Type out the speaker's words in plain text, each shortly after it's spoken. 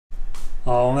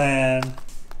Oh man,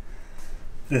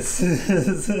 this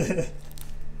is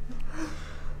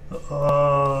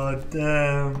oh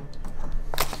damn.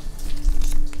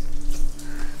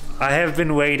 I have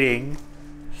been waiting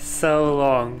so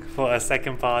long for a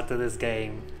second part to this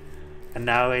game, and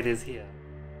now it is here.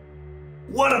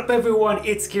 What up everyone,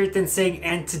 it's Kirtan Singh,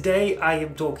 and today I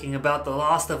am talking about The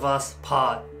Last of Us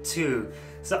Part 2.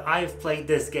 So I've played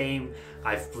this game,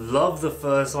 I've loved the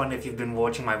first one. If you've been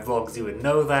watching my vlogs you would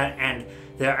know that, and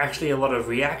there are actually a lot of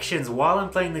reactions while I'm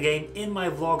playing the game in my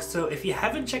vlogs, so if you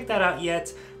haven't checked that out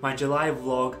yet, my July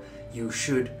vlog, you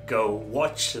should go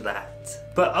watch that.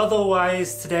 But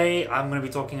otherwise, today I'm going to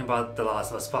be talking about The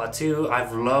Last of Us Part 2.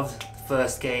 I've loved the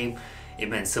first game, it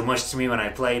meant so much to me when I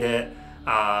played it.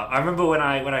 I remember when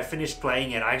I finished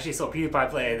playing it, I actually saw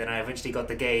PewDiePie play it, then I eventually got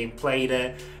the game, played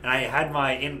it, and I had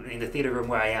my, in the theater room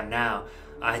where I am now,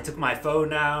 I took my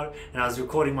phone out and I was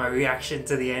recording my reaction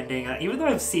to the ending. Even though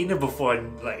I've seen it before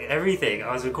and like everything,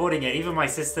 I was recording it. Even my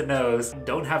sister knows.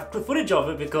 Don't have footage of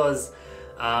it because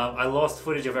I lost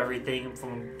footage of everything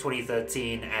from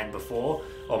 2013 and before,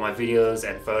 all my videos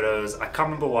and photos. I can't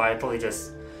remember why, I probably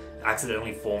just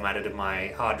accidentally formatted in my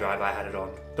hard drive I had it on.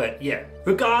 But yeah,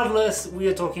 regardless, we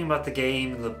are talking about the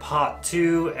game, the part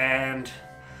 2, and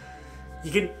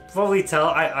you can probably tell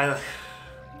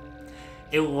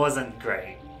it wasn't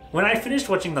great. When I finished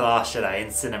watching The Last Jedi in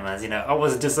cinemas, you know, I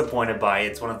was disappointed by it.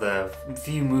 It's one of the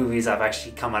few movies I've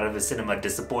actually come out of the cinema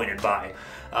disappointed by.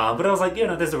 But I was like, you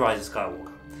know, there's The Rise of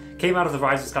Skywalker. Came out of The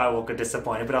Rise of Skywalker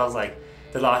disappointed, but I was like,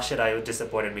 The Last Jedi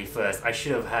disappointed me first. I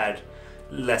should have had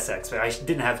less I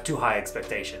didn't have too high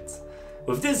expectations.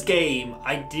 With this game,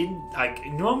 I didn't, like,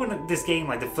 you know, when this game,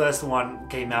 like the first one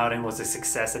came out and was a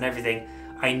success and everything,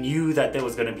 I knew that there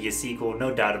was going to be a sequel,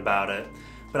 no doubt about it.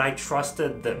 But I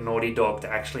trusted the Naughty Dog to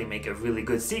actually make a really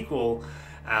good sequel.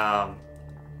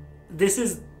 This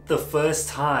is the first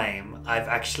time I've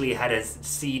actually had a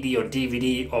CD or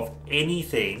DVD of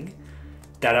anything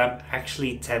that I'm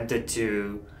actually tempted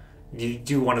to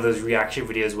do one of those reaction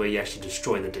videos where you actually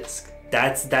destroy the disc.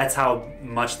 That's how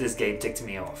much this game ticked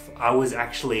me off. I was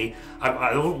actually,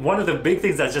 one of the big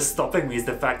things that's just stopping me is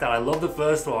the fact that I love the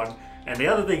first one, and the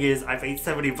other thing is I paid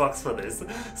 $70 for this,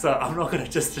 so I'm not gonna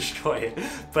just destroy it.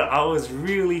 But I was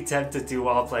really tempted to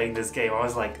while playing this game. I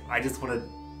was like, I just want to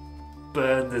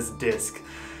burn this disc.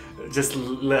 Just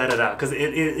let it out, because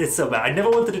it's so bad. I never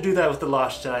wanted to do that with The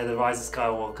Last Jedi, The Rise of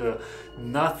Skywalker,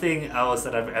 nothing else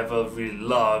that I've ever really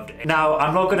loved. Now,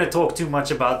 I'm not going to talk too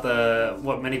much about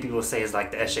what many people say is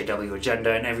like the SJW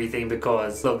agenda and everything,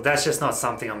 because look, that's just not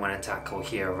something I'm going to tackle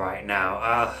here right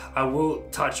now. I will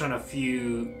touch on a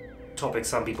few topics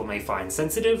some people may find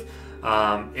sensitive.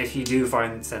 If you do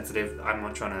find sensitive, I'm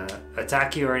not trying to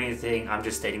attack you or anything, I'm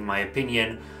just stating my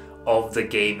opinion of the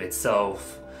game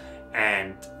itself.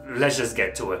 And let's just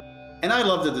get to it. And I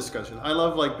love the discussion. I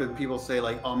love like when people say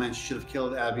like, "Oh man, she should have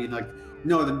killed Abby," and like,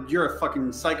 no, then you're a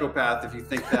fucking psychopath if you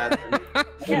think that.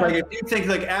 Yeah. Like if you think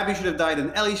like Abby should have died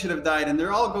and Ellie should have died, and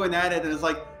they're all going at it, and it's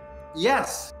like,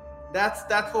 yes,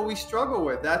 that's what we struggle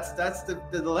with. That's the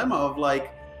dilemma of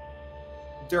like,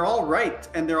 they're all right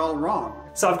and they're all wrong.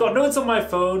 So I've got notes on my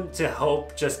phone to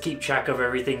help just keep track of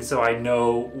everything, so I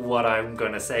know what I'm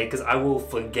gonna say, because I will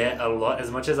forget a lot.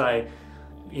 As much as I,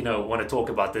 you know, want to talk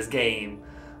about this game,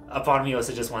 a part of me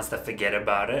also just wants to forget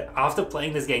about it. After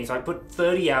playing this game, so I put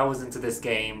 30 hours into this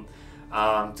game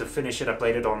to finish it. I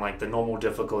played it on like the normal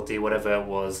difficulty, whatever it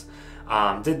was.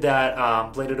 Did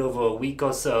that, played it over a week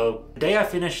or so. The day I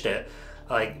finished it,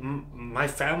 like my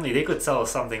family, they could tell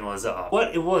something was up.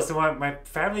 What it was, so my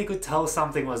family could tell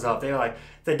something was up. They were like,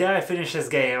 the day I finished this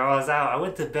game, I was out, I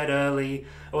went to bed early.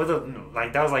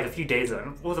 Like that was like a few days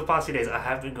ago. Over the past few days, I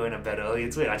have been going to bed early.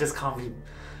 It's weird, I just can't be,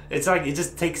 it's like, it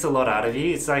just takes a lot out of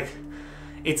you. It's like,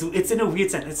 it's in a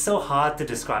weird sense, it's so hard to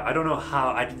describe. I don't know how,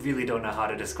 I really don't know how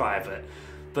to describe it.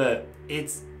 But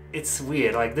it's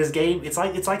weird, like this game, it's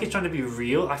like it's trying to be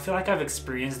real. I feel like I've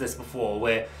experienced this before,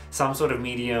 where some sort of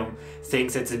medium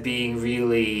thinks it's being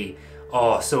really,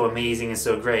 oh, so amazing and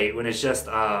so great, when it's just,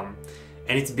 and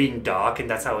it's being dark, and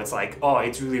that's how it's like, oh,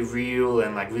 it's really real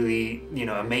and like really, you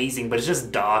know, amazing, but it's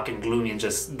just dark and gloomy and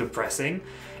just depressing.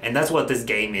 And that's what this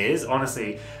game is,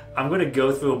 honestly. I'm gonna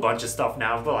go through a bunch of stuff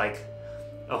now, but like,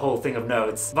 a whole thing of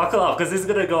notes. Buckle up, because this is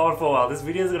gonna go on for a while. This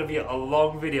video is gonna be a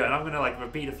long video, and I'm gonna like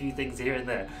repeat a few things here and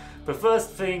there. But first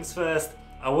things first,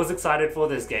 I was excited for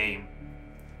this game.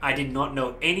 I did not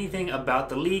know anything about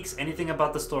the leaks, anything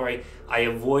about the story. I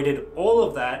avoided all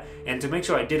of that, and to make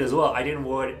sure I did as well, I didn't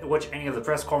watch any of the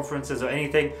press conferences or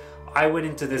anything. I went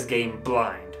into this game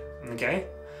blind, okay?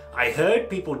 I heard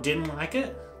people didn't like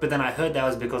it, but then I heard that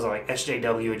was because of like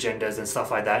SJW agendas and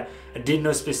stuff like that. I didn't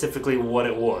know specifically what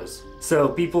it was. So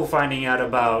people finding out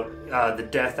about the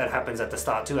death that happens at the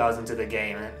start 2 hours into the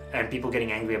game and people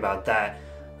getting angry about that,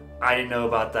 I didn't know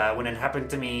about that. When it happened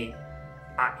to me,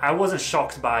 I wasn't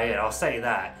shocked by it, I'll say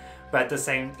that. But at the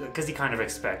same, because you kind of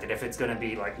expect it, if it's gonna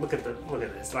be like, look at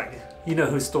this, like, you know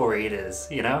whose story it is,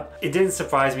 you know? It didn't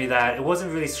surprise me that it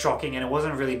wasn't really shocking and it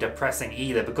wasn't really depressing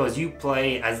either, because you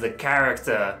play as the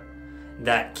character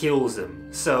that kills him.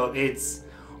 So it's,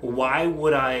 why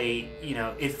would I, you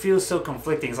know, it feels so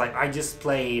conflicting. It's like, I just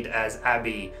played as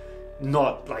Abby,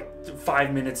 not like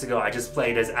 5 minutes ago, I just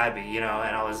played as Abby, you know,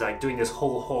 and I was like doing this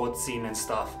whole horde scene and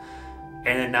stuff.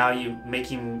 And then now you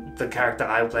making the character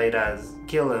I played as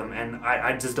kill him, and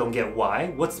I just don't get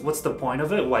why. What's the point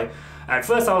of it? Why? At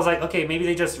first I was like, okay, maybe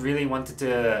they just really wanted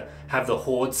to have the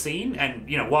horde scene, and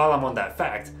you know, while I'm on that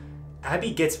fact,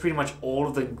 Abby gets pretty much all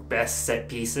of the best set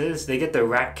pieces. They get the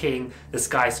Rat King, the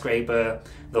skyscraper,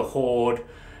 the horde,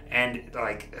 and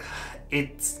like,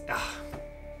 it's...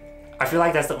 I feel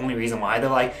like that's the only reason why. They're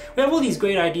like, we have all these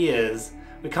great ideas,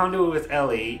 we can't do it with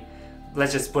Ellie,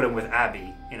 let's just put him with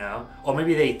Abby, you know? Or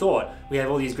maybe they thought, we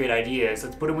have all these great ideas,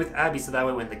 let's put him with Abby, so that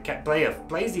way when the player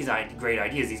plays these great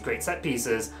ideas, these great set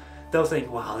pieces, they'll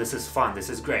think, wow, this is fun, this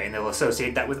is great, and they'll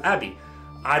associate that with Abby.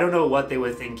 I don't know what they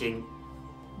were thinking,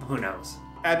 who knows?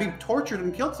 Abby tortured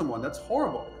and killed someone, that's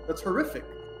horrible, that's horrific.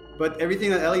 But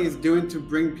everything that Ellie is doing to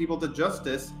bring people to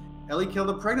justice, Ellie killed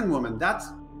a pregnant woman, that's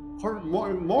more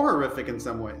horrific in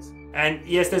some ways. And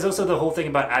yes, there's also the whole thing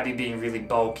about Abby being really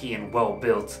bulky and well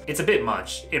built. It's a bit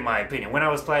much, in my opinion. When I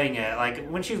was playing it, like,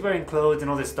 when she's wearing clothes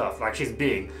and all this stuff, like, she's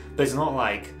big, but it's not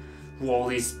like all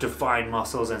these defined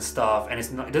muscles and stuff, and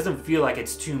it doesn't feel like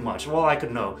it's too much. Well, I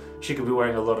could know she could be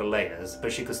wearing a lot of layers,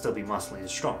 but she could still be muscly and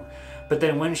strong. But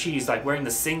then when she's like wearing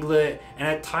the singlet, and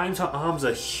at times her arms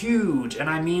are huge, and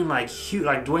I mean like huge,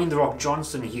 like Dwayne "The Rock"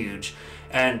 Johnson huge.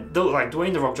 And though, like,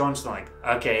 Dwayne "The Rock" Johnson, like,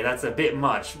 okay, that's a bit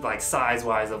much, like,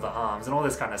 size-wise of the arms and all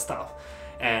this kind of stuff.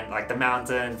 And, like, the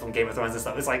mountain from Game of Thrones and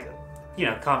stuff, it's like, you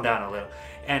know, calm down a little.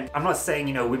 And I'm not saying,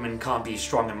 you know, women can't be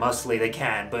strong and muscly, they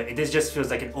can, but it just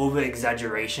feels like an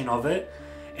over-exaggeration of it.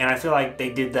 And I feel like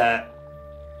they did that,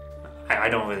 I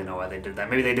don't really know why they did that.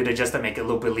 Maybe they did it just to make it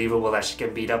look believable that she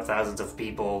can beat up thousands of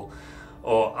people.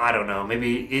 Or, I don't know,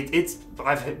 maybe it's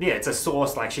a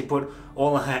source, like she put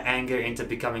all of her anger into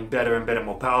becoming better and better,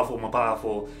 more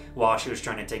powerful, while she was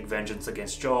trying to take vengeance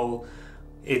against Joel.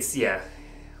 It's, yeah,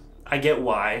 I get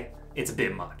why, it's a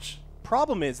bit much.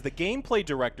 Problem is, the gameplay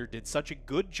director did such a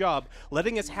good job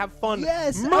letting us have fun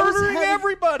murdering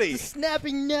everybody!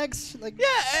 Snapping necks, like, yeah,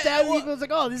 stabbing people. It's like,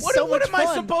 oh, this is so much fun. What am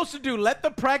I supposed to do? Let the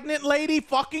pregnant lady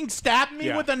fucking stab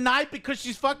me with a knife because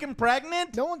she's fucking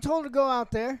pregnant? No one told her to go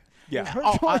out there. Yeah.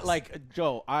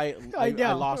 Joe, I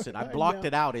lost it. I blocked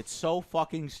it out. It's so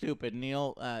fucking stupid.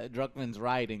 Neil Druckmann's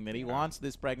writing that he wants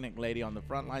this pregnant lady on the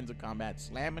front lines of combat,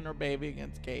 slamming her baby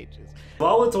against cages.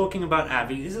 While we're talking about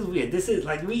Abby, this is weird. This is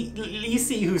like, you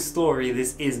see whose story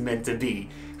this is meant to be,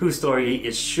 whose story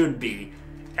it should be,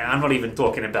 and I'm not even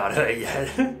talking about her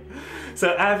yet.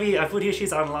 So Abby, I put here,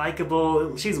 she's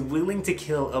unlikable. She's willing to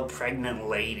kill a pregnant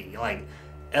lady. Like,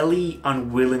 Ellie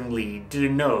unwillingly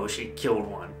didn't know she killed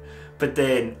one. But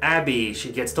then Abby,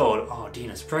 she gets told, oh,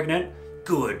 Dina's pregnant?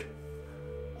 Good.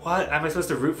 What? Am I supposed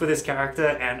to root for this character?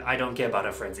 And I don't care about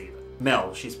her friends either.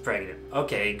 Mel, she's pregnant.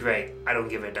 Okay, great. I don't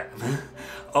give a damn.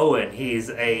 Owen,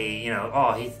 he's a, you know,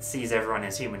 oh, he sees everyone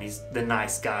as human. He's the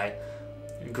nice guy.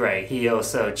 Great. He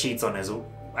also cheats on his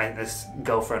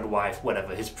girlfriend, wife,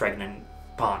 whatever, his pregnant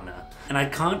partner. And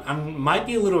I might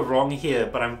be a little wrong here,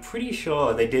 but I'm pretty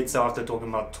sure they did so after talking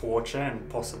about torture and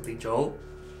possibly Joel.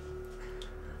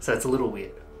 So it's a little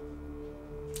weird.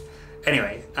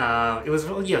 Anyway, it was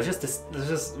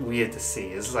just weird to see.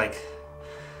 It's like,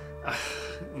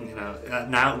 you know,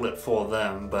 an outlet for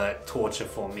them, but torture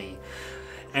for me.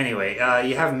 Anyway,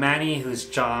 you have Manny, who's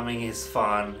charming, he's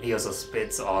fun. He also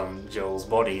spits on Joel's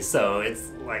body, so it's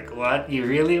like, what? You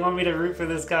really want me to root for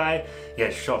this guy? He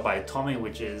gets shot by Tommy,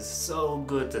 which is so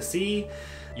good to see.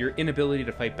 Your inability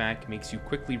to fight back makes you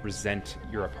quickly resent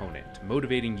your opponent,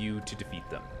 motivating you to defeat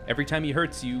them. Every time he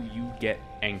hurts you, you get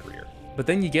angrier. But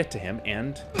then you get to him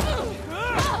and...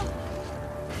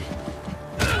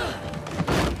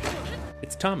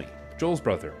 it's Tommy, Joel's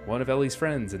brother, one of Ellie's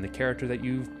friends, and the character that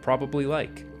you probably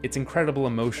like. It's incredible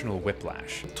emotional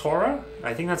whiplash. Tora?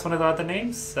 I think that's one of the other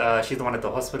names. She's the one at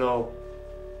the hospital...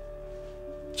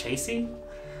 Chasey?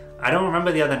 I don't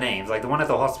remember the other names. Like, the one at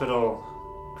the hospital...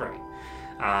 Great.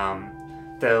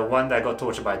 The one that got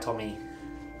tortured by Tommy,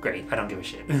 great, I don't give a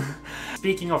shit.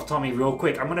 Speaking of Tommy, real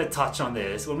quick, I'm gonna touch on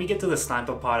this. When we get to the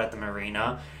sniper part at the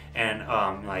marina,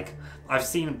 and like, I've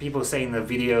seen people saying the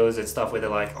videos and stuff where they're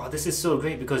like, oh, this is so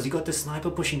great because you got the sniper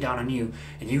pushing down on you,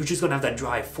 and you're just gonna have that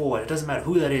drive forward. It doesn't matter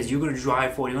who that is, you're gonna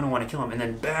drive forward, you're gonna wanna kill him, and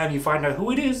then bam, you find out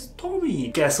who it is, Tommy.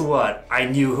 Guess what? I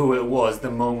knew who it was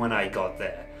the moment I got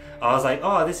there. I was like,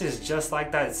 oh, this is just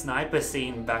like that sniper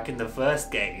scene back in the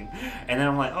first game. And then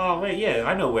I'm like, oh, wait, yeah,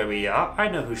 I know where we are. I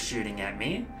know who's shooting at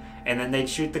me. And then they'd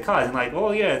shoot the cars. And like,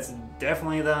 oh, yeah, it's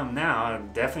definitely them now. I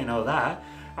definitely know that.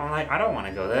 I'm like, I don't want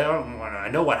to go there. I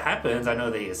know what happens. I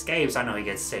know that he escapes. I know he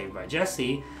gets saved by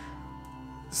Jesse.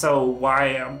 So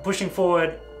why I'm pushing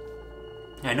forward.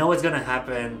 I know what's going to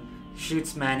happen.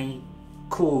 Shoots Manny.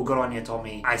 Cool, good on you,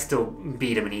 Tommy. I still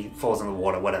beat him and he falls in the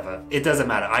water, whatever. It doesn't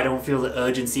matter. I don't feel the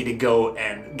urgency to go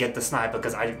and get the sniper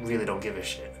because I really don't give a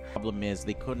shit. Problem is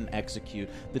they couldn't execute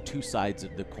the two sides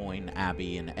of the coin,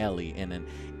 Abby and Ellie,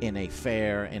 in a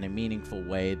fair, in a meaningful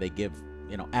way. They give,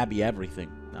 you know, Abby everything.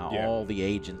 All the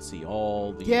agency,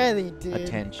 all the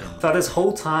attention. So this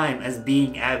whole time as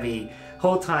being Abby,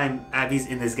 whole time Abby's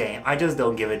in this game, I just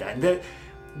don't give a damn.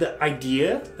 The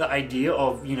idea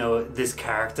of, you know, this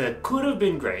character could have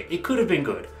been great. It could have been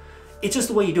good. It's just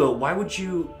the way you do it. Why would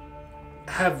you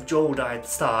have Joel die at the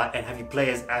start and have you play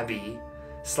as Abby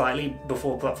slightly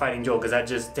before fighting Joel? Because that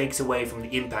just takes away from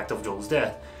the impact of Joel's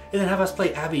death. And then have us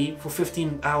play Abby for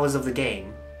 15 hours of the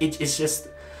game. It's just,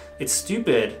 it's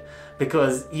stupid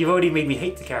because you've already made me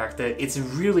hate the character. It's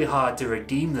really hard to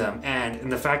redeem them.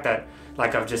 And the fact that,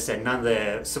 like I've just said, none of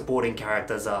the supporting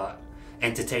characters are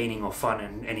entertaining or fun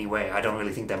in any way. I don't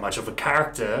really think they're much of a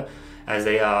character as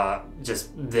they are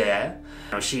just there.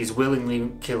 You know, she's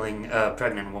willingly killing a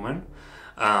pregnant woman.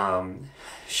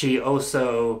 She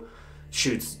also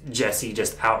shoots Jesse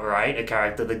just outright, a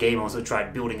character the game also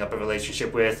tried building up a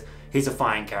relationship with. He's a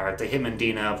fine character. Him and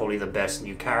Dina are probably the best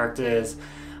new characters.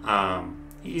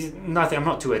 He's nothing, I'm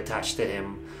not too attached to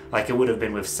him like it would have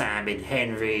been with Sam in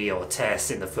Henry or Tess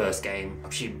in the first game.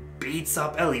 She beats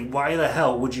up Ellie. Why the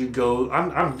hell would you go?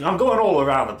 I'm going all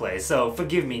around the place, so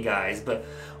forgive me guys, but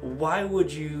why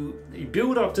would you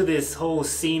build up to this whole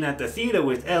scene at the theater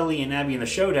with Ellie and Abby in the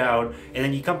showdown, and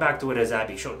then you come back to it as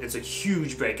Abby? It's a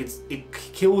huge break. It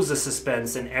kills the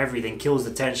suspense and everything, kills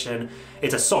the tension.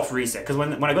 It's a soft reset. Because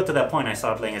when I got to that point, I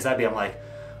started playing as Abby. I'm like,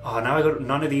 oh, now I got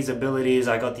none of these abilities.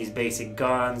 I got these basic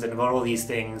guns and I got all these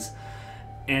things.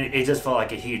 And it just felt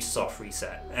like a huge soft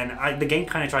reset. And the game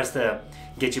kind of tries to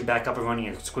get you back up and running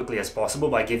as quickly as possible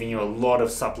by giving you a lot of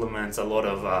supplements, a lot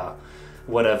of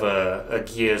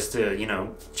gears to, you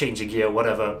know, change a gear,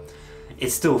 whatever. It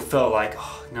still felt like,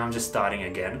 oh, now I'm just starting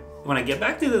again. When I get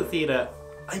back to the theater,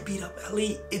 I beat up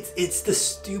Ellie. It's the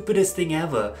stupidest thing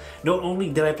ever. Not only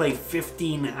did I play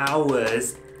 15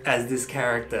 hours as this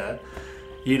character,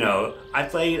 you know, I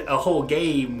played a whole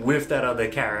game with that other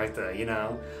character, you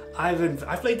know.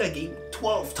 I've played that game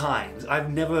 12 times. I've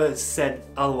never said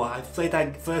otherwise. I've played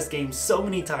that first game so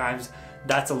many times.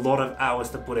 That's a lot of hours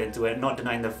to put into it. Not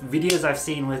denying the videos I've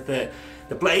seen with it,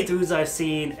 the playthroughs I've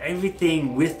seen,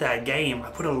 everything with that game.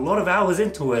 I put a lot of hours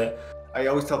into it. I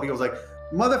always tell people, like,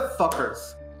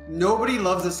 motherfuckers, nobody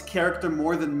loves this character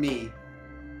more than me,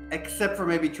 except for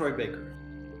maybe Troy Baker.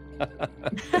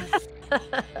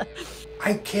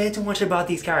 I care too much about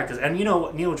these characters. And you know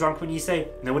what, Neil Drunk, when you say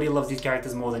nobody loves these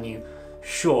characters more than you,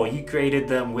 sure, you created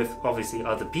them with obviously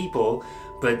other people,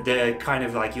 but they're kind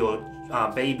of like your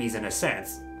babies in a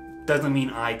sense. Doesn't mean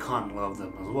I can't love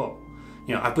them as well.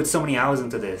 You know, I put so many hours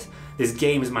into this. This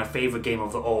game is my favorite game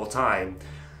of all time.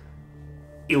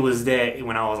 It was there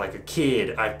when I was like a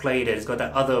kid. I played it. It's got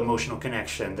that other emotional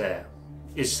connection there.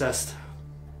 It's just...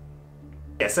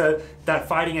 yeah, so that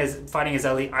fighting as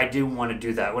Ellie, I didn't want to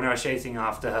do that when I was chasing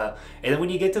after her. And then when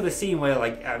you get to the scene where,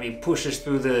 like, Abby pushes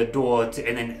through the door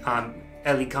and then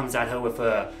Ellie comes at her with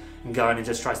a gun and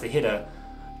just tries to hit her.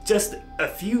 Just a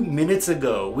few minutes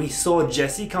ago, we saw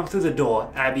Jesse come through the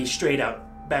door, Abby straight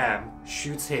out, bam,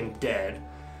 shoots him dead.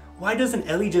 Why doesn't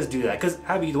Ellie just do that? Because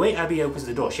Abby, the way Abby opens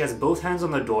the door, she has both hands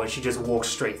on the door and she just walks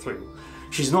straight through.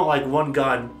 She's not like one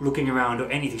gun looking around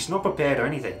or anything. She's not prepared or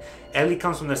anything. Ellie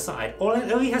comes from the side. All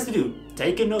Ellie has to do,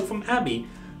 take a note from Abby,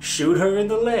 shoot her in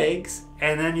the legs,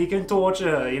 and then you can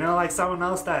torture her. You know, like someone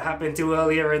else that happened to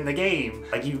earlier in the game.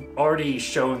 Like, you've already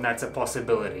shown that's a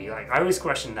possibility. Like, I always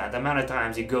question that. The amount of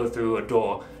times you go through a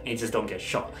door and you just don't get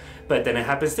shot. But then it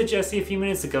happens to Jesse a few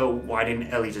minutes ago. Why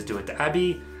didn't Ellie just do it to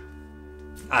Abby?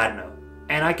 I don't know.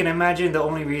 And I can imagine the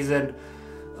only reason,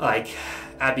 like,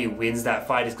 Abby wins that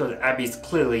fight is because Abby's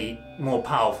clearly more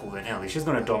powerful than Ellie. She's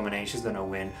gonna dominate, she's gonna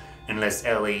win. unless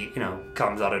Ellie, you know,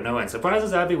 comes out of nowhere and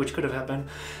surprises Abby, which could have happened.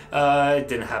 It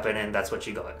didn't happen, and that's what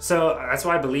she got. So that's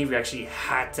why I believe we actually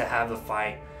had to have a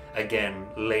fight again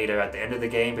later at the end of the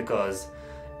game, because,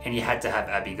 and you had to have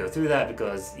Abby go through that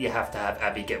because you have to have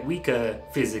Abby get weaker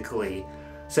physically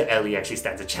so Ellie actually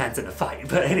stands a chance in a fight.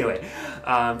 But anyway,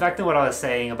 back to what I was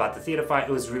saying about the theater fight.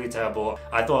 It was really terrible.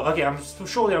 I thought, okay,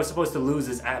 surely I was supposed to lose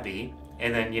as Abby,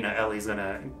 and then, you know, Ellie's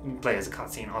gonna play as a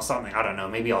cutscene or something. I don't know.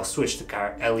 Maybe I'll switch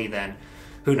to Ellie then.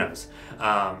 Who knows?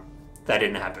 That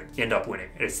didn't happen. You end up winning.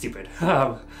 It's stupid.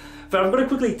 But I'm gonna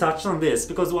quickly touch on this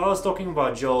because while I was talking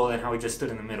about Joel and how he just stood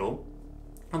in the middle,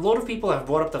 a lot of people have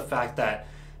brought up the fact that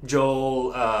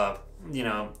Joel, you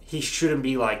know, he shouldn't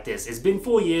be like this. It's been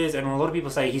 4 years, and a lot of people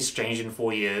say he's changed in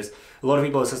 4 years. A lot of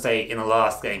people also say in the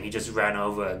last game he just ran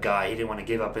over a guy. He didn't want to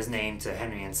give up his name to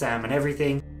Henry and Sam and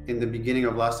everything. In the beginning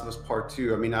of Last of Us Part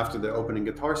 2, I mean, after the opening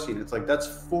guitar scene, it's like that's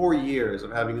 4 years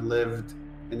of having lived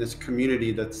in this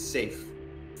community that's safe.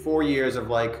 4 years of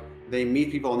like, they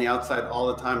meet people on the outside all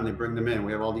the time and they bring them in.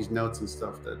 We have all these notes and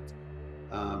stuff that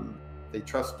they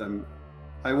trust them.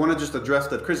 I want to just address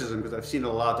that criticism because I've seen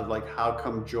a lot of like, how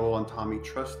come Joel and Tommy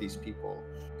trust these people?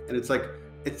 And it's like,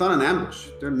 it's not an ambush.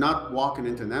 They're not walking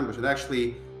into an ambush. And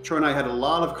actually, Troy and I had a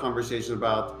lot of conversations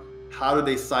about how do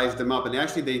they size them up. And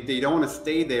actually, they don't want to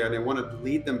stay there. They want to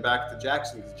lead them back to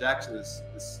Jackson because Jackson is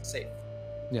safe.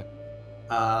 Yeah.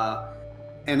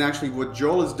 And actually, what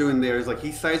Joel is doing there is like,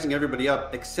 he's sizing everybody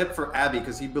up except for Abby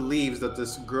because he believes that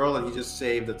this girl that he just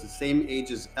saved, that's the same age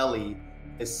as Ellie,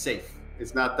 is safe.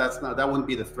 It's not, that wouldn't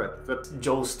be the threat.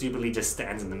 Joel stupidly just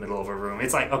stands in the middle of a room.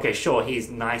 It's like, okay, sure,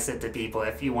 he's nicer to people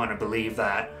if you want to believe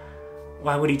that.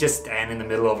 Why would he just stand in the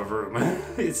middle of a room?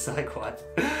 It's like, what?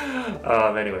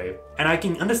 Anyway. And I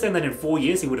can understand that in 4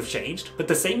 years he would have changed, but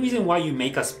the same reason why you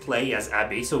make us play as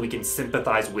Abby, so we can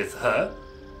sympathize with her,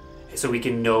 so we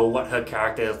can know what her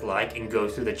character is like and go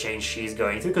through the change she's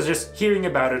going through, because just hearing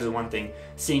about it is one thing,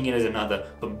 seeing it is another,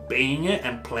 but being it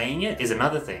and playing it is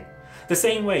another thing. The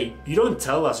same way, you don't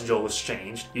tell us Joel has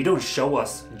changed, you don't show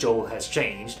us Joel has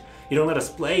changed, you don't let us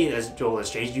play as Joel has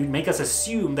changed, you make us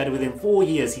assume that within 4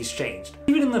 years he's changed.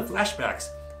 Even in the flashbacks,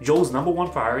 Joel's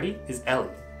 #1 priority is Ellie,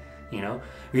 you know?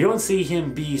 We don't see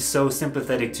him be so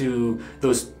sympathetic to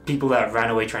those people that ran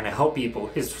away trying to help people.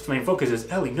 His main focus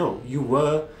is, Ellie, no, you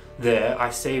were there, I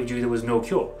saved you, there was no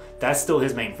cure. That's still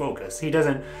his main focus. We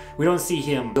don't see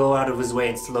him go out of his way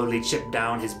and slowly chip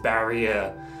down his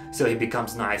barrier so he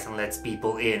becomes nice and lets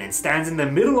people in and stands in the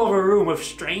middle of a room of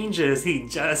strangers he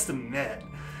just met.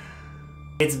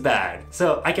 It's bad.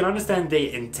 So I can understand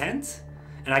the intent,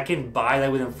 and I can buy that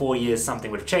within 4 years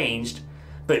something would have changed,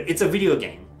 but it's a video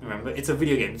game, remember? It's a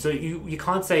video game. So you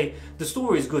can't say the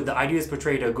story is good, the ideas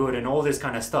portrayed are good, and all this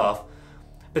kind of stuff,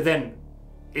 but then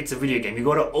it's a video game. You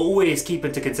gotta always keep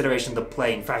into consideration the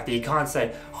playing factor. You can't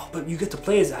say, oh, but you get to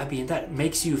play as Abby and that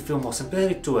makes you feel more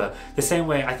sympathetic to her. The same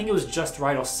way, I think it was Just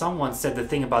Right or someone said the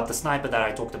thing about the sniper that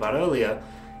I talked about earlier.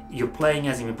 You're playing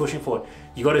as him, you're pushing forward.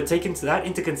 You gotta take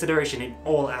into consideration in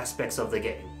all aspects of the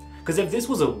game. Because if this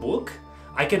was a book,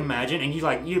 I can imagine, and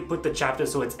you put the chapter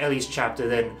so it's Ellie's chapter,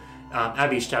 then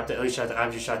Abby's chapter, Ellie's chapter,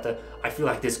 Abby's chapter. I feel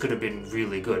like this could have been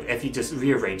really good if you just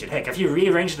rearrange it. Heck, if you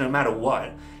rearrange it no matter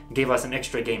what, gave us an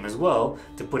extra game as well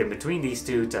to put in between these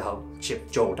two to help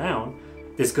chip Joel down,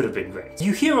 this could have been great.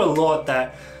 You hear a lot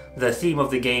that the theme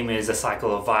of the game is a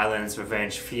cycle of violence,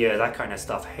 revenge, fear, that kind of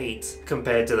stuff, hate,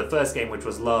 compared to the first game, which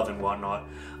was love and whatnot.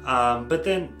 But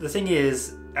then the thing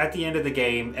is, at the end of the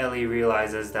game, Ellie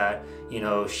realizes that, you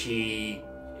know, she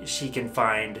can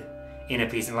find inner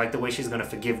peace, and like the way she's gonna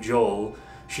forgive Joel,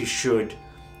 she should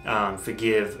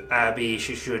forgive Abby.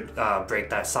 She should break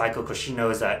that cycle, because she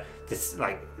knows that this,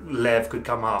 like, Lev could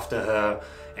come after her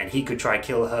and he could try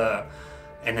kill her,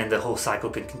 and then the whole cycle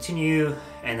can continue,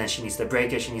 and then she needs to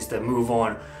break it, she needs to move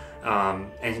on,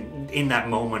 and in that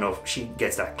moment of she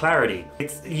gets that clarity,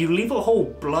 you leave a whole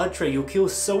blood trail, you kill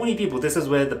so many people. This is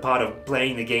where the part of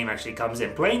playing the game actually comes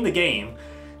in. Playing the game,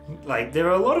 like, there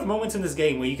are a lot of moments in this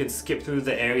game where you can skip through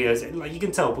the areas, like, you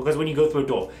can tell, because when you go through a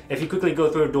door, if you quickly go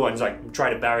through a door and like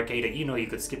try to barricade it, you know you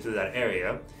could skip through that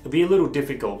area. It'll be a little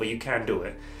difficult, but you can do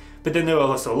it. But then there are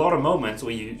also a lot of moments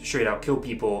where you straight out kill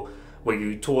people, where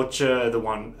you torture the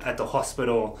one at the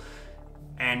hospital,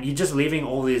 and you're just leaving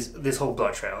all this whole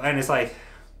blood trail. And it's like,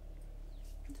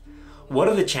 what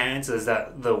are the chances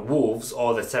that the wolves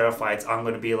or the Seraphites aren't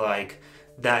going to be like,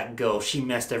 that girl, she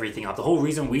messed everything up. The whole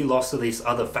reason we lost to this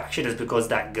other faction is because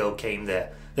that girl came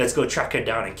there. Let's go track her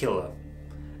down and kill her.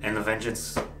 And the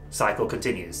vengeance cycle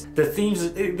continues. The themes,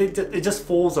 it just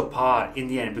falls apart in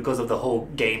the end because of the whole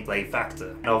gameplay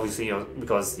factor. And obviously,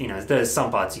 because, you know, there's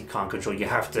some parts you can't control. You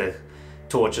have to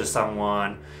torture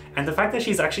someone, And the fact that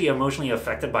she's actually emotionally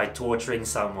affected by torturing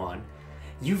someone.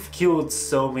 You've killed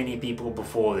so many people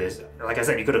before this. Like I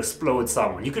said, you could explode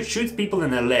someone. You could shoot people in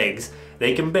their legs.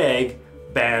 They can beg.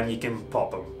 Bam, you can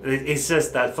pop them. It's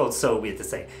just, that felt so weird to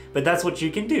say. But that's what you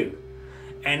can do.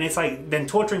 And it's like, then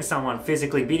torturing someone,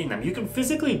 physically beating them. You can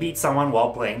physically beat someone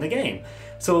while playing the game.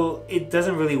 So it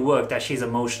doesn't really work that she's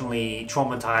emotionally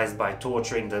traumatized by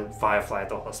torturing the Firefly at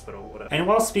the hospital or whatever. And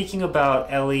while speaking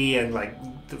about Ellie and like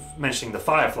mentioning the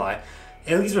Firefly,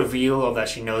 Ellie's reveal of that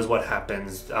she knows what happened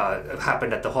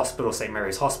at the hospital, St.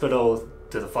 Mary's Hospital,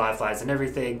 to the Fireflies and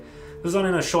everything, was done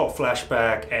in a short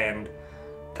flashback, and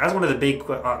that's one of the big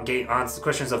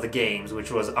questions of the games,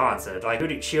 which was answered.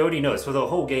 Like, she already knows. For the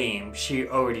whole game, she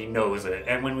already knows it.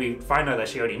 And when we find out that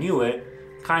she already knew it,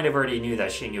 kind of already knew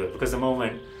that she knew it. Because the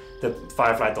moment the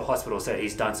Firefly at the hospital said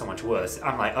he's done so much worse,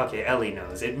 I'm like, okay, Ellie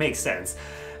knows. It makes sense.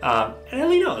 And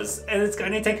Ellie knows. And it's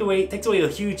going to takes away a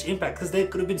huge impact, because there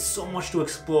could have been so much to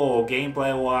explore,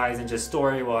 gameplay-wise and just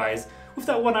story-wise, with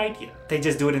that one idea. They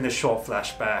just do it in a short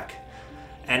flashback.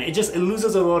 And it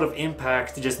loses a lot of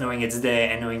impact just knowing it's there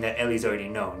and knowing that Ellie's already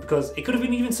known. Because it could have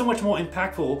been even so much more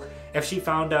impactful if she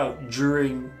found out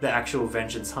during the actual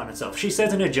vengeance hunt itself. She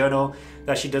says in her journal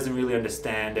that she doesn't really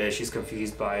understand it, she's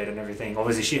confused by it and everything.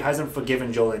 Obviously she hasn't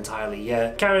forgiven Joel entirely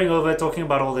yet. Carrying over, talking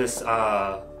about all this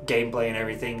gameplay and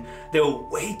everything, there were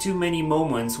way too many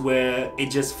moments where it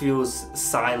just feels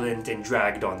silent and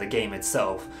dragged on, the game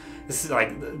itself. This is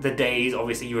like the days,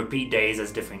 obviously you repeat days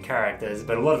as different characters,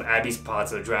 but a lot of Abby's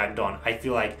parts are dragged on. I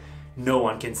feel like no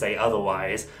one can say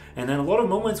otherwise. And then a lot of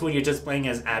moments when you're just playing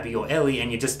as Abby or Ellie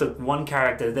and you're just the one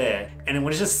character there, and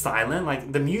when it's just silent,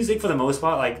 like the music for the most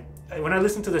part, like when I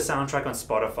listen to the soundtrack on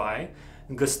Spotify,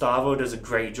 Gustavo does a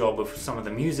great job with some of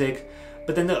the music,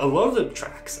 but then a lot of the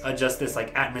tracks are just this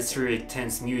like atmospheric,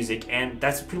 tense music, and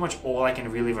that's pretty much all I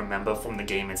can really remember from the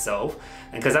game itself.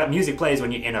 And because that music plays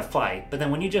when you're in a fight, but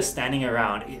then when you're just standing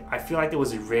around, I feel like there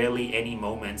was rarely any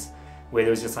moments where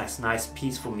there was just like nice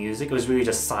peaceful music. It was really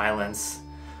just silence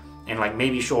and like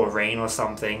maybe short rain or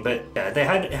something. But yeah, they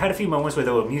had a few moments where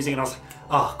there were music, and I was like,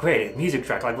 oh great, music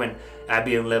track, like when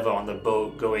Abby and Liv are on the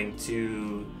boat going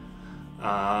to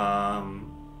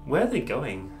where are they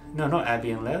going? No, not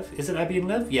Abby and Lev. Is it Abby and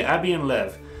Lev? Yeah, Abby and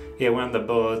Lev. Yeah, we're on the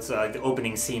boats. The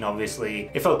opening scene,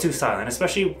 obviously, it felt too silent.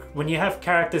 Especially when you have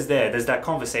characters there, there's that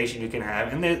conversation you can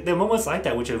have. And there are moments like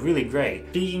that which are really great.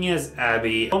 Speaking as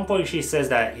Abby, at one point she says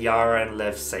that Yara and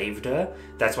Lev saved her.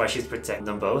 That's why she's protecting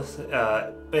them both.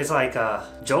 But it's like,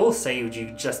 Joel saved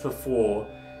you just before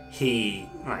he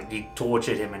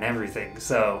tortured him and everything.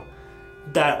 So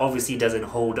that obviously doesn't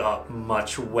hold up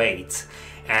much weight.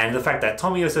 And the fact that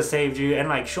Tommy also saved you, and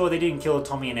like, sure, they didn't kill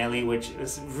Tommy and Ellie, which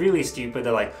is really stupid.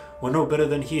 They're like, we're no better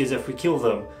than he is if we kill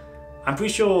them. I'm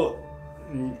pretty sure,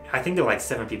 I think there were like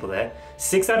 7 people there.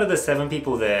 6 out of the 7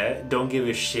 people there don't give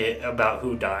a shit about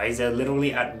who dies. They're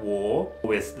literally at war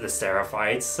with the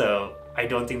Seraphites, so I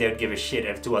don't think they would give a shit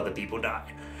if 2 other people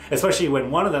die. Especially when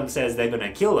one of them says they're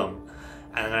gonna kill them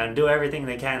and do everything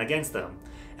they can against them.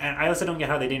 And I also don't get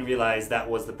how they didn't realize that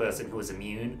was the person who was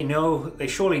immune. You know, they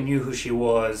surely knew who she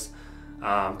was,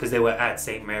 because they were at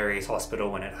St. Mary's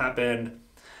Hospital when it happened.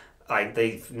 Like,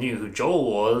 they knew who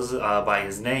Joel was by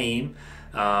his name.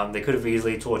 They could have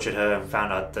easily tortured her and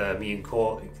found out the immune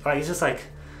core. Like, it's just like,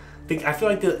 I feel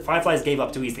like the Fireflies gave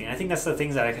up too easily. And I think that's the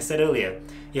things that, like I said earlier,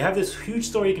 you have this huge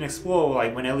story you can explore,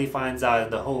 like when Ellie finds out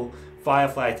the whole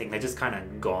Firefly thing, they're just kind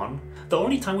of gone. The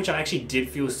only time which I actually did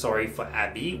feel sorry for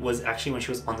Abby was actually when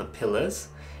she was on the pillars.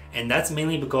 And that's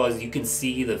mainly because you can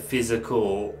see the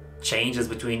physical changes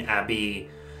between Abby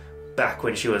back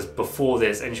when she was before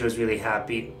this, and she was really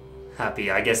happy.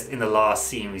 I guess in the last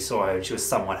scene we saw her and she was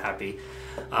somewhat happy.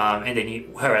 And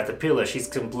then her at the pillar, she's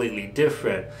completely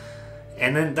different.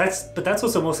 And then that's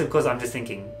also mostly because I'm just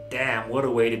thinking, damn, what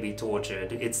a way to be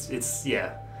tortured. It's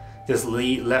yeah, just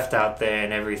left out there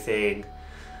and everything.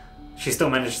 She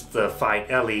still managed to fight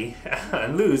Ellie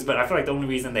and lose, but I feel like the only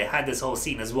reason they had this whole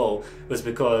scene as well was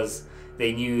because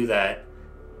they knew that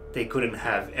they couldn't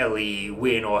have Ellie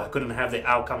win, or couldn't have the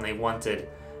outcome they wanted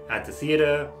at the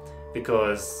theater,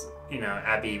 because, you know,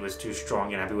 Abby was too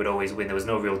strong and Abby would always win. There was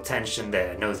no real tension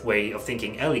there, no way of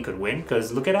thinking Ellie could win,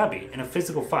 because look at Abby. In a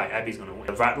physical fight, Abby's gonna win.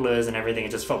 The rattlers and everything,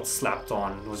 it just felt slapped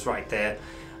on, it was right there.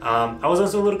 I was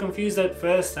also a little confused at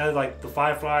first, as like the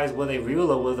Fireflies, were they real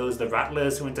or were those the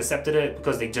rattlers who intercepted it,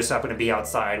 because they just happened to be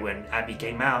outside when Abby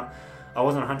came out. I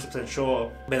wasn't 100%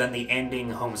 sure, but then the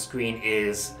ending home screen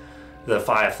is the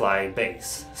Firefly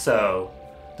base, so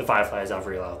the Fireflies are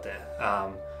real out there.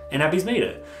 And Abby's made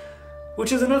it,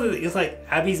 Which is another thing. It's like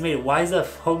Abby's made. Why is a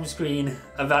home screen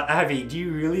about Abby? Do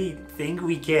you really think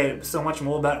we care so much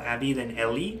more about Abby than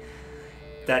Ellie?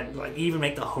 That like even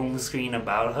make the home screen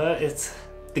about her? It's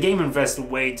the game invests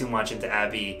way too much into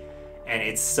Abby, and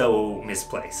it's so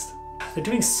misplaced. They're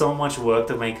doing so much work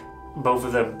to make both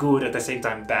of them good at the same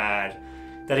time bad,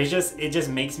 that it just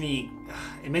makes me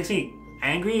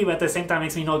angry, but at the same time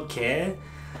makes me not care.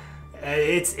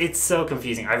 It's so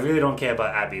confusing. I really don't care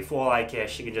about Abby. For all I care,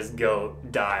 she can just go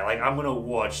die. Like I'm gonna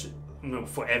watch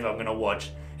forever. I'm gonna watch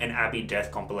an Abby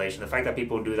death compilation. The fact that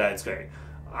people do that is great.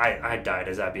 I died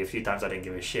as Abby a few times. I didn't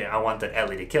give a shit. I wanted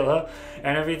Ellie to kill her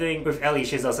and everything. With Ellie,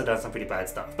 she's also done some pretty bad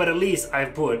stuff. But at least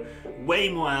I've put way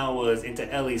more hours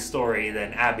into Ellie's story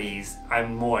than Abby's.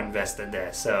 I'm more invested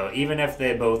there. So even if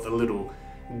they're both a little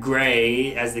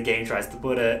grey, as the game tries to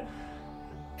put it,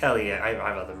 Ellie, I'd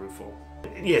rather root for.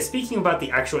 Yeah, speaking about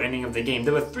the actual ending of the game,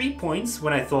 there were 3 points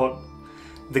when I thought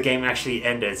the game actually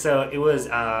ended. So it was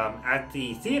at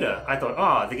the theater. I thought,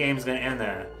 oh, the game's gonna end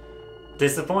there.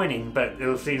 Disappointing, but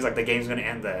it seems like the game's gonna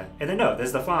end there. And then no,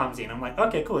 there's the farm scene. I'm like,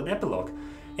 okay, cool, an epilogue.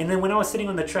 And then when I was sitting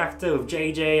on the tractor with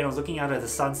JJ and I was looking out at the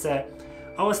sunset,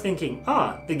 I was thinking,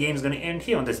 the game's gonna end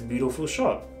here on this beautiful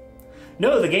shot.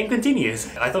 No, the game continues.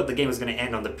 I thought the game was gonna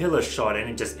end on the pillar shot and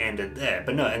it just ended there.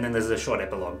 But no, and then there's a short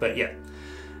epilogue. But yeah,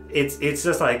 it's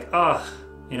just like,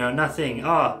 nothing.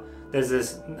 There's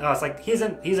this, it's like, here's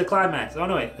a climax. Oh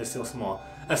no, wait, there's still some more.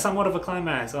 Somewhat of a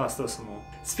climax. Still some more.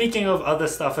 Speaking of other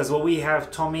stuff as well, we have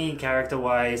Tommy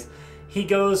character-wise. He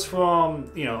goes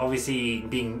from, obviously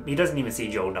he doesn't even see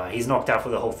Joel die. He's knocked out for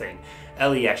the whole thing.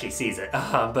 Ellie actually sees it.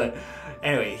 But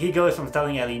anyway, he goes from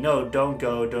telling Ellie, no, don't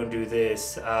go, don't do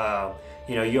this.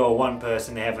 You're one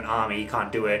person, they have an army, you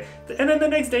can't do it. And then the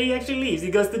next day he actually leaves.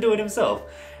 He goes to do it himself.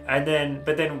 But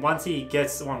then once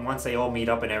they all meet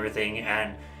up and everything,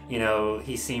 and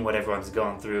he's seen what everyone's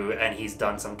gone through and he's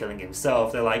done some killing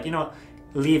himself, they're like,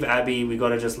 leave Abby, we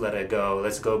gotta just let her go.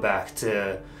 Let's go back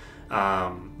to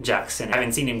Jackson. I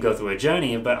haven't seen him go through a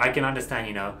journey, but I can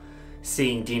understand,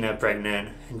 seeing Dina pregnant,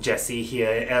 Jesse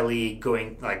here, Ellie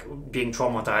being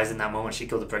traumatized in that moment she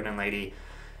killed the pregnant lady.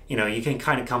 You can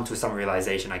kind of come to some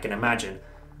realization, I can imagine.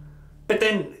 But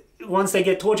then once they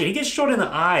get tortured, he gets shot in the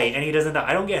eye and he doesn't die.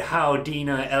 I don't get how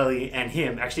Dina, Ellie, and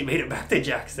him actually made it back to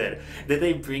Jackson. Did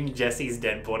they bring Jesse's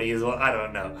dead body as well? I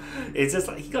don't know. It's just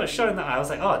like, he got shot in the eye. I was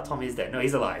like, oh, Tommy's dead. No,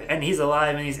 he's alive. And he's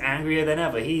alive and he's angrier than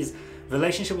ever. His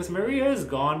relationship with Maria is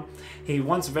gone. He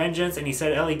wants vengeance and he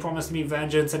said, Ellie promised me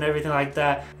vengeance and everything like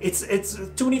that. It's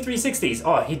 2360s.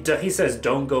 Oh, he says,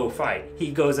 don't go fight.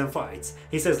 He goes and fights.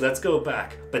 He says, let's go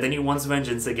back. But then he wants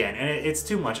vengeance again. And it's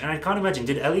too much. And I can't imagine,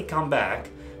 did Ellie come back?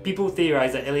 People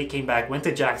theorize that Ellie came back, went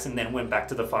to Jackson, then went back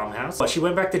to the farmhouse. But she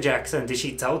went back to Jackson. Did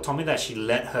she tell Tommy that she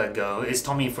let her go? Is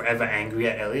Tommy forever angry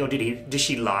at Ellie, or did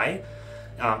she lie?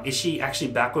 Is she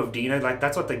actually back with Dina? Like,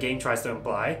 that's what the game tries to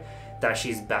imply, that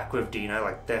she's back with Dina.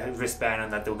 Like the wristband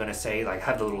and that they were gonna say, like,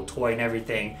 have the little toy and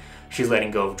everything. She's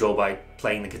letting go of Joel by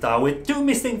playing the guitar with 2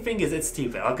 missing fingers. It's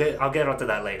stupid. I'll get onto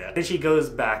that later. Then she goes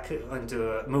back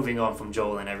into moving on from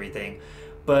Joel and everything,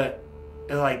 but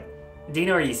like,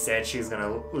 Dina already said she was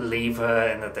gonna leave her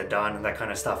and that they're done and that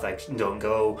kind of stuff, like, don't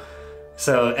go.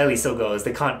 So Ellie still goes.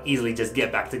 They can't easily just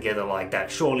get back together like that.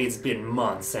 Surely it's been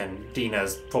months and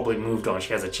Dina's probably moved on.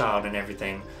 She has a child and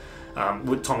everything.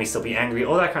 Would Tommy still be angry?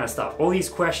 All that kind of stuff. All these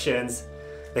questions,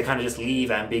 they kind of just leave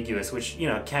ambiguous, which,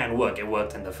 can work. It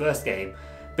worked in the first game.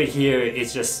 But here,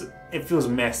 it feels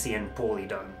messy and poorly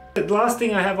done. The last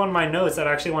thing I have on my notes that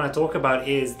I actually want to talk about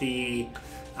is the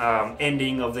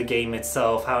ending of the game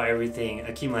itself, how everything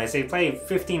accumulates. So you play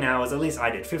 15 hours, at least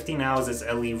I did. 15 hours as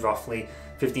Ellie roughly,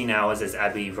 15 hours as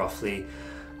Abby roughly.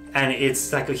 And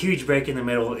it's like a huge break in the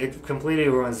middle. It completely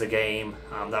ruins the game.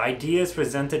 The ideas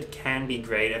presented can be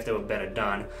great if they were better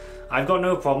done. I've got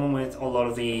no problem with a lot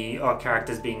of the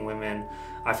characters being women.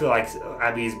 I feel like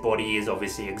Abby's body is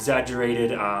obviously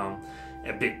exaggerated, a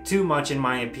bit too much in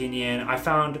my opinion. I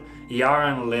found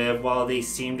Yara and Liv, while they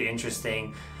seemed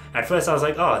interesting, at first I was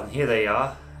like, oh, here they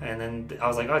are. And then I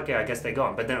was like, okay, I guess they're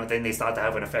gone. But then they start to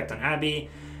have an effect on Abby.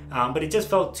 But it just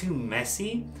felt too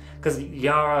messy. Because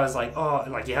Yara is like, oh,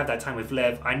 like you have that time with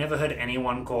Lev. I never heard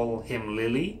anyone call him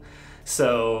Lily.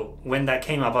 So when that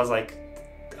came up, I was like,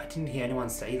 I didn't hear anyone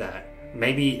say that.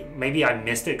 Maybe I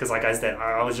missed it because, like I said,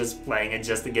 I was just playing it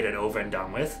just to get it over and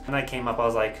done with. When that came up, I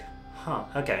was like, huh,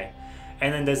 okay.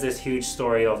 And then there's this huge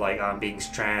story of like being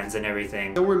trans and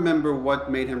everything. I don't remember what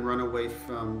made him run away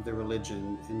from the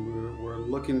religion, and we're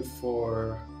looking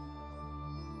for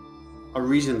a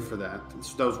reason for that.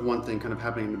 So that was one thing kind of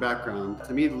happening in the background.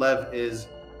 To me, Lev is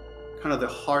kind of the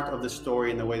heart of the story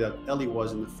in the way that Ellie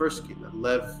was in the first game. That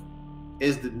Lev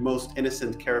is the most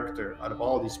innocent character out of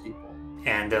all these people.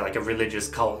 And like a religious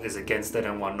cult is against it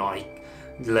and whatnot.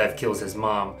 Lev kills his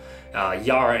mom.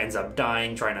 Yara ends up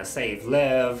dying trying to save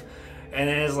Lev, and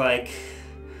then it's like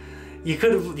you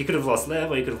could have lost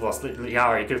Lev or you could have lost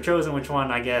Yara. You could have chosen which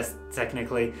one, I guess,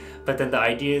 technically. But then the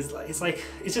idea is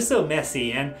it's just so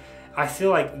messy, and I feel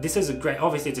like this is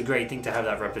obviously it's a great thing to have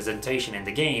that representation in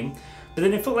the game, but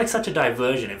then it felt like such a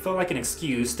diversion. It felt like an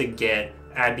excuse to get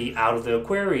Abby out of the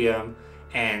aquarium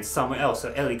and somewhere else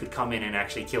so Ellie could come in and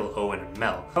actually kill Owen and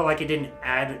Mel. I felt like it didn't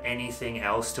add anything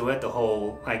else to it, the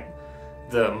whole like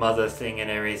the mother thing and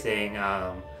everything.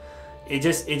 It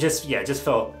just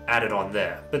felt added on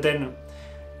there. But then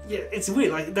yeah, it's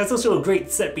weird, like that's also a great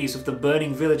set piece with the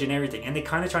burning village and everything, and they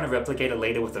kind of trying to replicate it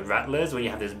later with the Rattlers where you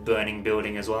have this burning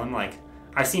building as well. I'm like,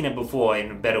 I've seen it before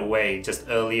in a better way just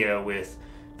earlier with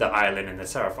the island and the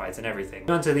Seraphites and everything.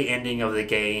 On to the ending of the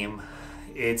game,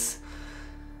 it's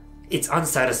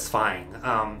unsatisfying.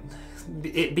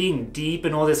 It being deep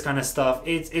and all this kind of stuff,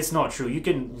 it's not true. You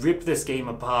can rip this game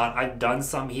apart. I've done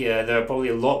some here. There are probably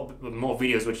a lot more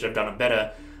videos which have done it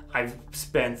better. I've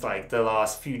spent like the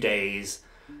last few days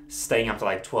staying up to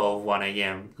like 12, 1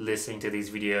 a.m. listening to these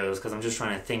videos because I'm just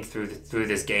trying to think through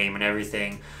this game and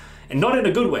everything, and not in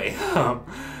a good way.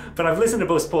 But I've listened to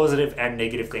both positive and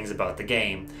negative things about the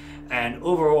game, and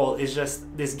overall it's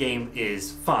just this game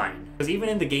is fine, because even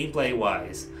in the gameplay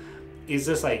wise, it's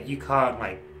just like you can't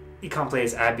play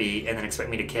as Abby and then expect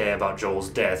me to care about Joel's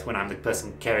death when I'm the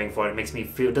person caring for it. It makes me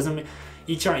feel,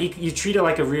 you treat it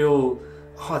like a real,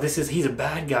 he's a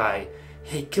bad guy.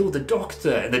 He killed the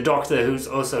doctor, and the doctor who's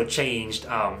also changed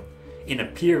in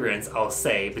appearance, I'll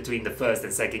say, between the first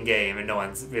and second game, and no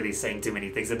one's really saying too many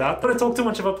things about. But I talk too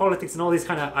much about politics and all these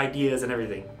kind of ideas and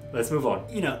everything. Let's move on.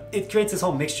 You know, it creates this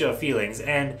whole mixture of feelings,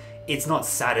 and it's not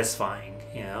satisfying.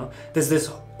 You know, there's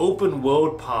this open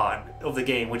world part of the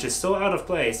game which is so out of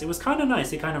place. It was kind of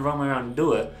nice to kind of roam around and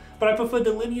do it, but I preferred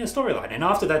the linear storyline, and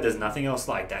after that there's nothing else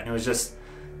like that, and it was just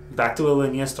back to a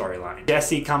linear storyline.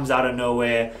 Jesse comes out of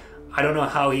nowhere. I don't know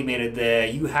how he made it there.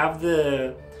 You have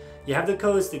the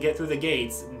codes to get through the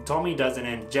gates. Tommy doesn't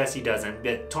and Jesse doesn't,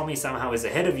 but Tommy somehow is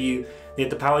ahead of you. Yet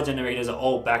the power generators are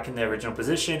all back in their original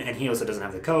position, and he also doesn't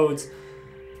have the codes.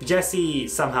 Jesse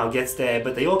somehow gets there,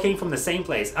 but they all came from the same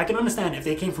place. I can understand if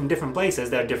they came from different places,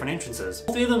 there are different entrances.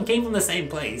 All three of them came from the same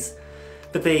place,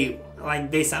 but they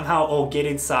somehow all get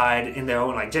inside in their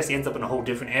own, like Jesse ends up in a whole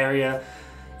different area.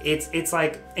 It's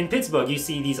like in Pittsburgh you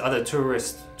see these other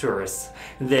tourists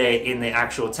there in the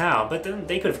actual town, but then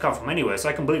they could have come from anywhere, so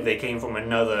I can believe they came from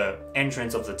another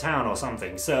entrance of the town or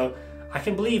something, so I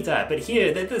can believe that. But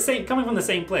here they're the same, coming from the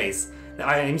same place.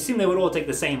 I assume they would all take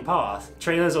the same path.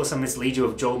 Trailers also mislead you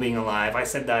of Joel being alive. I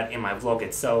said that in my vlog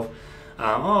itself.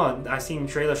 I've seen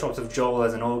trailer shots of Joel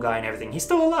as an old guy and everything. He's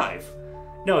still alive.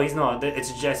 No, he's not.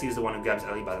 It's Jesse who's the one who grabs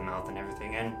Ellie by the mouth and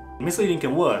everything. And misleading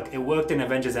can work. It worked in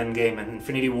Avengers Endgame and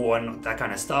Infinity War and that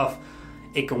kind of stuff.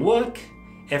 It can work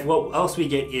if what else we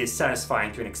get is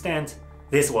satisfying to an extent.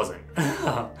 This wasn't.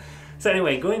 So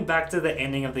anyway, going back to the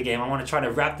ending of the game, I want to try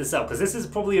to wrap this up because this is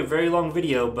probably a very long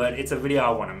video, but it's a video I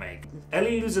want to make.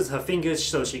 Ellie loses her fingers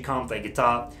so she can't play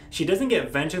guitar. She doesn't get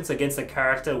vengeance against the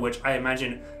character, which I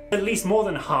imagine at least more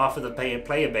than half of the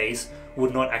player base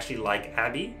would not actually like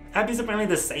Abby. Abby's apparently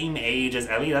the same age as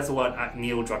Ellie. That's what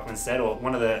Neil Druckmann said, or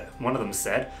one of them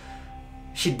said.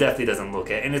 She definitely doesn't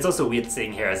look it, and it's also weird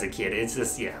seeing her as a kid. It's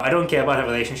just, yeah. I don't care about her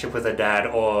relationship with her dad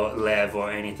or Lev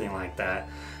or anything like that.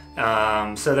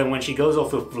 So then when she goes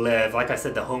off with Lev, like I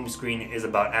said, the home screen is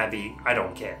about Abby. I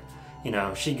don't care. You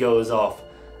know, she goes off.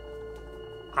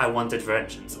 I wanted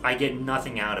vengeance. I get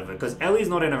nothing out of it because Ellie's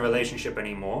not in a relationship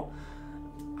anymore.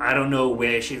 I don't know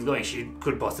where she's going. She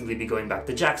could possibly be going back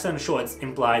to Jackson. Sure, it's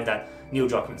implied that Neil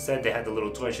Druckmann said they had the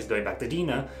little toy. She's going back to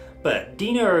Dina. But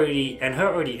Dina already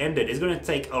ended. It's going to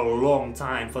take a long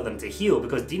time for them to heal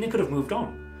because Dina could have moved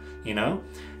on, you know?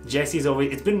 Jesse's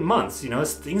always, it's been months, you know?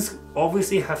 Things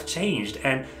obviously have changed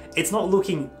and it's not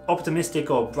looking optimistic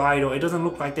or bright, or it doesn't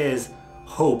look like there's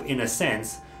hope in a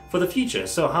sense for the future.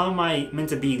 So how am I meant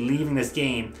to be leaving this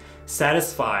game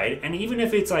satisfied? And even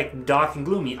if it's like dark and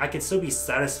gloomy, I can still be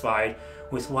satisfied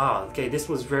with, wow, okay, this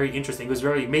was very interesting.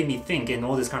 It made me think and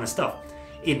all this kind of stuff.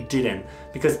 It didn't,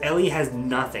 because Ellie has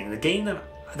nothing. The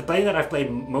player that I've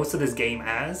played most of this game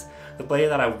as, the player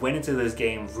that I went into this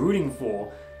game rooting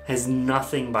for, has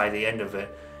nothing by the end of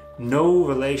it. No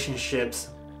relationships,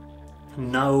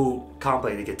 can't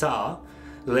play the guitar,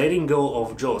 letting go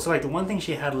of Joel. So like the one thing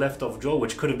she had left of Joel,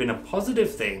 which could have been a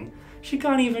positive thing, she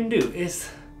can't even do.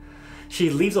 she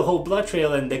leaves a whole blood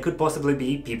trail, and there could possibly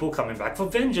be people coming back for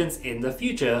vengeance in the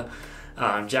future.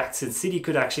 Jackson City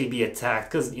could actually be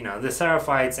attacked because, you know, the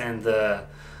Seraphites and the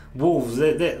Wolves,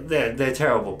 they're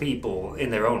terrible people in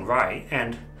their own right,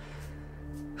 and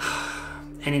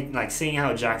like seeing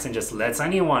how Jackson just lets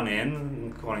anyone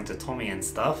in, according to Tommy and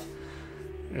stuff,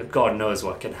 God knows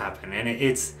what can happen, and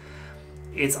it's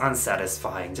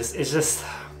unsatisfying. It's just.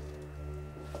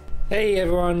 Hey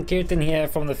everyone, Kirtan here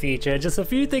from the future. Just a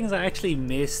few things I actually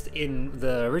missed in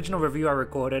the original review I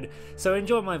recorded, so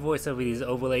enjoy my voice over these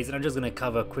overlays, and I'm just going to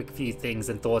cover a quick few things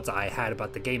and thoughts I had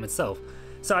about the game itself.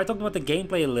 So I talked about the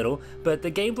gameplay a little, but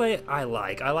the gameplay I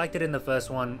liked it in the first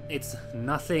one. It's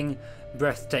nothing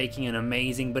breathtaking and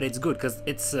amazing, but it's good because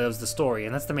it serves the story,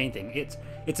 and that's the main thing.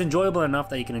 It's enjoyable enough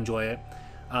that you can enjoy it.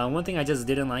 One thing I just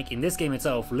didn't like in this game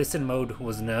itself, listen mode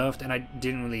was nerfed, and I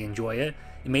didn't really enjoy it.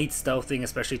 It made stealthing,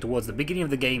 especially towards the beginning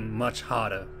of the game, much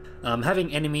harder.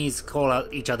 Having enemies call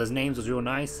out each other's names was real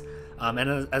nice,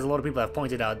 and as a lot of people have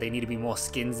pointed out, they need to be more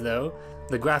skins though.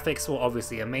 The graphics were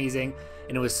obviously amazing,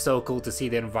 and it was so cool to see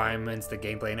the environments, the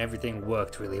gameplay, and everything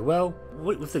worked really well.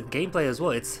 With the gameplay as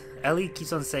well, Ellie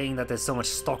keeps on saying that there's so much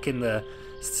stock in the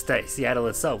Seattle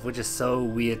itself, which is so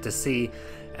weird to see.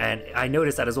 And I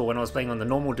noticed that as well when I was playing on the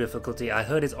normal difficulty. I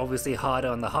heard it's obviously harder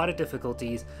on the harder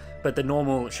difficulties, but the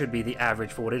normal should be the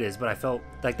average for what it is. But I felt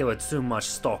like there was too much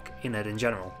stock in it in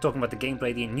general. Talking about the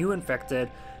gameplay, the new infected,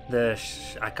 I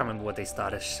can't remember what they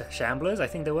started, Shamblers, I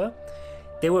think they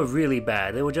were really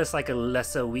bad. They were just like a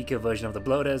lesser, weaker version of the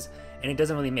bloaters, and it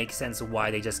doesn't really make sense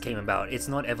why they just came about. It's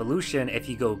not evolution if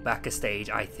you go back a stage,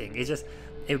 I think. It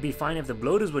would be fine if the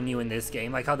bloaters were new in this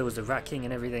game, like how there was the Rat King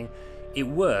and everything. It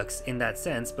works in that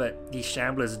sense, but these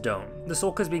Shamblers don't. The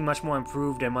Stalkers being much more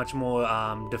improved and much more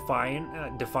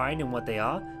defined in what they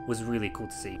are was really cool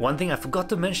to see. One thing I forgot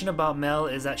to mention about Mel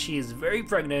is that she is very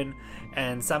pregnant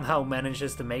and somehow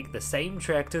manages to make the same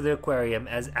trek to the aquarium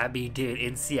as Abby did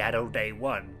in Seattle Day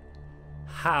 1.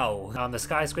 How? The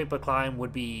skyscraper climb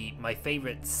would be my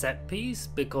favorite set piece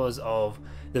because of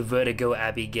the vertigo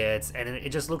Abby gets, and it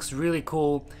just looks really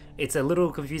cool. It's a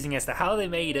little confusing as to how they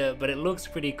made it, but it looks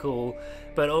pretty cool.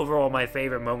 But overall, my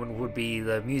favorite moment would be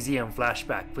the museum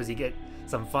flashback, because you get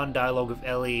some fun dialogue with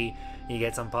Ellie, you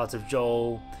get some parts of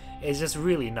Joel. It's just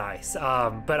really nice.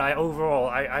 But I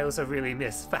also really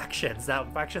miss Factions.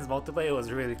 That Factions multiplayer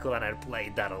was really cool, and I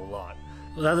played that a lot.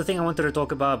 The other thing I wanted to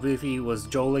talk about briefly was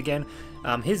Joel again.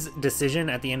 His decision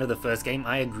at the end of the first game,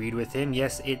 I agreed with him.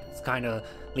 Yes, it's kind of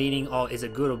leaning, oh, is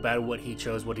it good or bad what he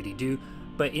chose, what did he do?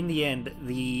 But in the end,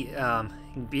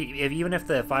 even if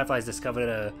the Fireflies discovered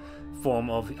a form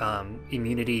of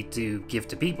immunity to give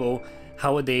to people,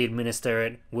 how would they administer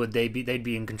it? Would they'd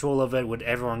be in control of it? Would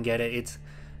everyone get it? It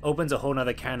opens a whole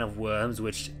nother can of worms,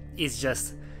 which is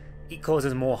just, it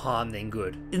causes more harm than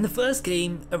good. In the first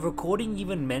game, a recording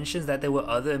even mentions that there were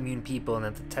other immune people and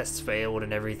that the tests failed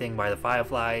and everything by the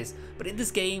Fireflies, but in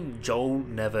this game, Joel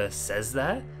never says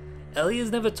that. Ellie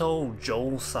has never told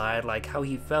Joel's side, like how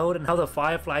he felt, and how the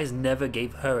Fireflies never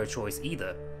gave her a choice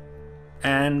either.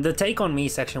 And the Take On Me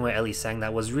section where Ellie sang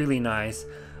that was really nice,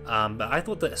 but I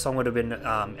thought the song would have been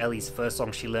Ellie's first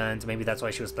song she learned. Maybe that's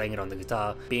why she was playing it on the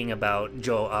guitar, being about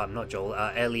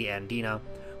Ellie and Dina,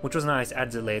 which was nice,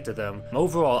 adds a layer to them.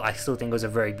 Overall, I still think it was a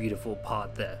very beautiful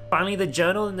part there. Finally, the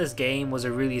journal in this game was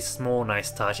a really small,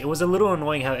 nice touch. It was a little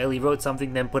annoying how Ellie wrote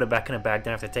something, then put it back in a bag,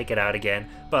 then have to take it out again,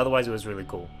 but otherwise it was really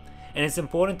cool. And it's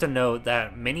important to note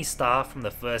that many staff from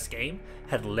the first game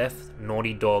had left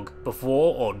Naughty Dog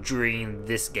before or during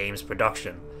this game's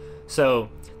production. So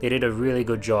they did a really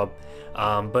good job,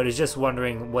 but it's just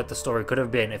wondering what the story could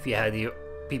have been if you had the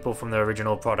people from the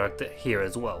original product here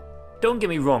as well. Don't get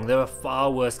me wrong, there are far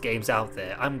worse games out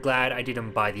there. I'm glad I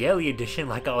didn't buy the early edition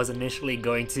like I was initially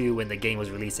going to when the game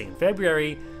was releasing in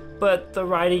February, but the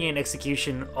writing and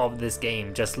execution of this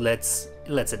game just lets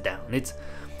it down.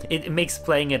 It makes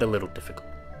playing it a little difficult.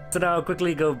 So now I'll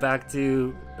quickly go back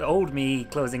to the old me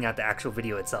closing out the actual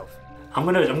video itself. I'm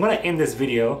gonna end this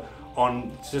video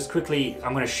on just quickly,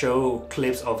 I'm gonna show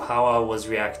clips of how I was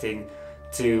reacting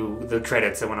to the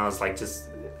credits and when I was like just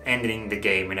ending the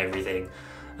game and everything.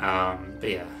 But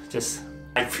yeah,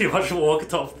 I pretty much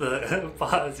walked off the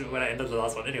part when I ended the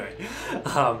last one anyway.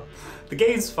 The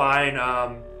game's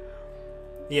fine.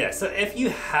 Yeah, so if you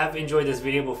have enjoyed this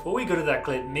video, before we go to that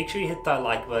clip, make sure you hit that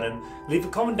like button. Leave a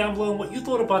comment down below on what you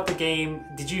thought about the game.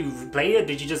 Did you play it?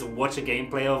 Did you just watch a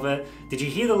gameplay of it? Did you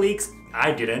hear the leaks?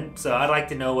 I didn't, so I'd like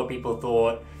to know what people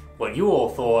thought, what you all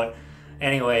thought.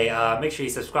 Anyway, make sure you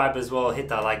subscribe as well, hit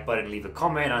that like button, leave a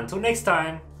comment. Until next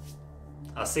time,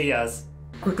 I'll see you guys.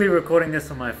 Quickly recording this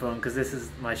on my phone because this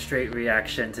is my straight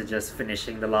reaction to just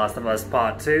finishing The Last of Us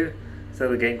Part 2. So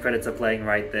the game credits are playing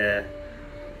right there.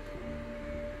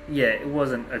 Yeah, it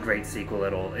wasn't a great sequel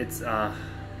at all. It's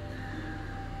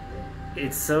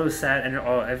so sad, and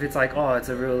if it's like, oh, it's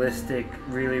a realistic,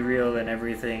 really real and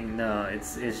everything, no,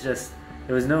 it's just,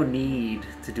 there was no need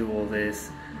to do all this.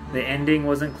 The ending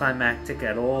wasn't climactic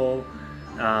at all.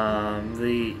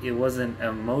 It wasn't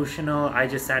emotional. I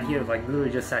just sat here, like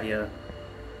literally just sat here.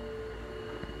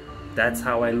 That's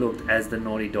how I looked as the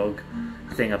Naughty Dog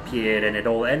thing appeared and it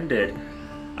all ended.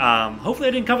 Hopefully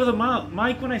I didn't cover the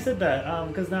mic when I said that,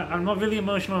 because I'm not really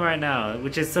emotional right now,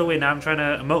 which is so weird. Now I'm trying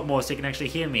to emote more so you can actually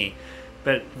hear me,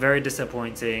 but very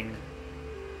disappointing.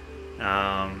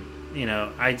 You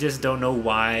know, I just don't know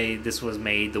why this was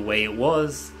made the way it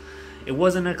was. It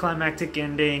wasn't a climactic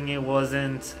ending, it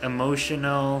wasn't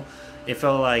emotional. It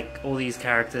felt like all these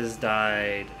characters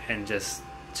died and just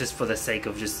for the sake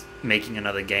of just making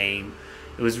another game.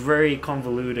 It was very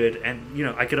convoluted, and you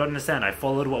know, I could understand, I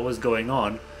followed what was going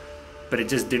on, but it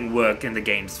just didn't work in the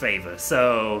game's favor.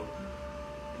 So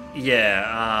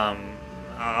yeah,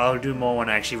 I'll do more when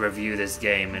I actually review this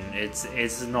game, and it's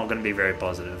not going to be very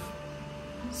positive,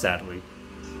 sadly.